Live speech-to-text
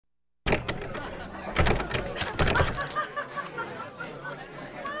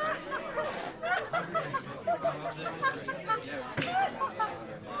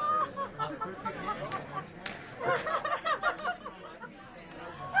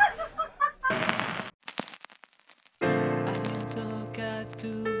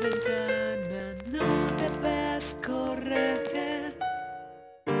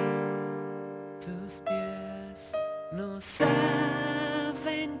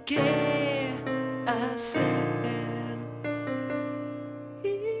qué hacer y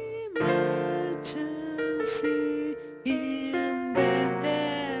marchan sin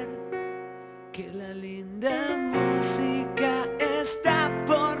ver que la linda música está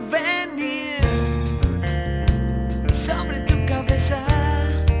por venir. Sobre tu cabeza,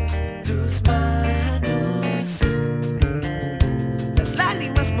 tus manos, las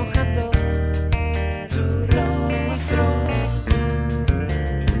lágrimas mojando tu rostro.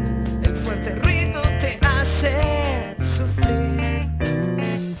 El fuerte ruido te hace sufrir.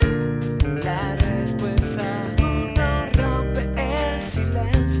 La respuesta no rompe el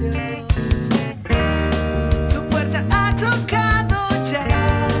silencio. Tu puerta ha tocado ya.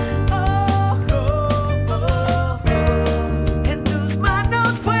 En tus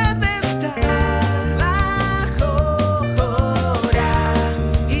manos puede estar la hora.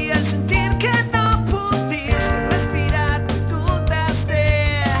 Y al sentir que no pudiste respirar, preguntaste.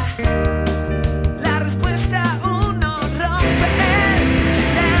 La respuesta aún no rompe el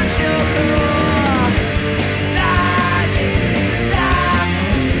silencio. La linda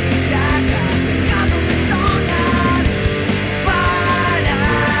música ha dejado de sonar para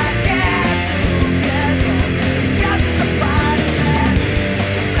que tu piel comience a desaparecer.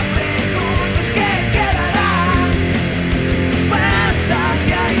 La pregunta es ¿qué quedará? Sin respuestas,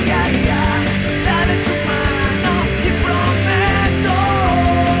 ya. Dale tu mano y prometo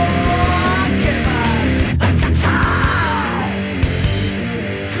que vas a alcanzar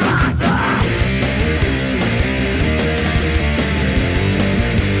todo.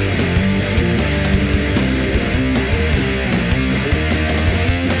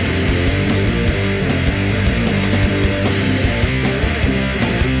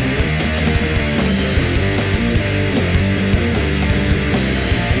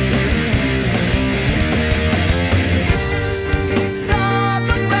 Y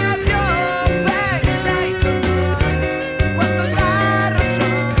todo perdió belleza y color cuando la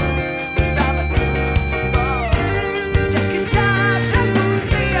razón estaba a tu favor. Ya quizás algún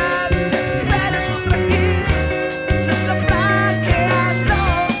día te verás sonreír. Se sabrá que has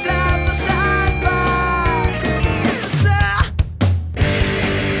logrado salvar.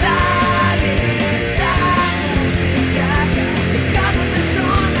 La linda música ha dejado de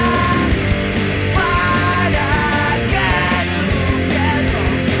sonar para que tu piel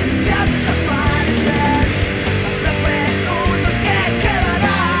comience a desaparecer. La pregunta es ¿qué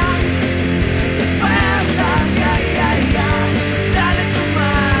quedará? Sin respuestas, ya. Dale tu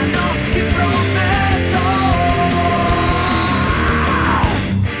mano y prometo.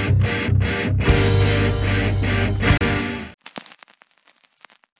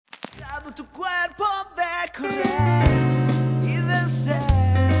 Dado tu cuerpo de correr y de ser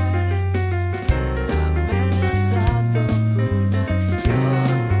amenazado una y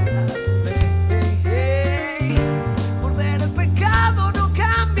otra vez. Morder el pecado no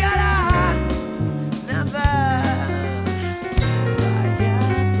cambiará nada. Vaya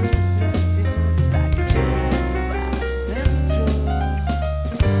frustración la que llevas dentro.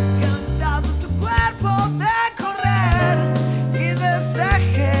 Cansado tu cuerpo de correr y de ser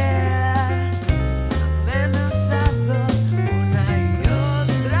amenazado una y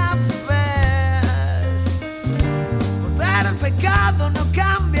otra vez. Morder el pecado no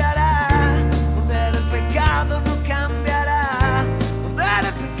cambiará. Morder el pecado no cambiará. Morder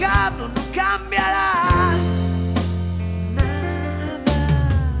el pecado no cambiará nada.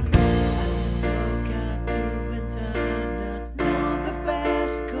 Alguien toca tu ventana, no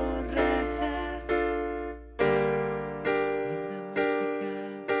debes correr. Linda música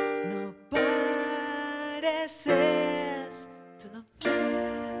no parece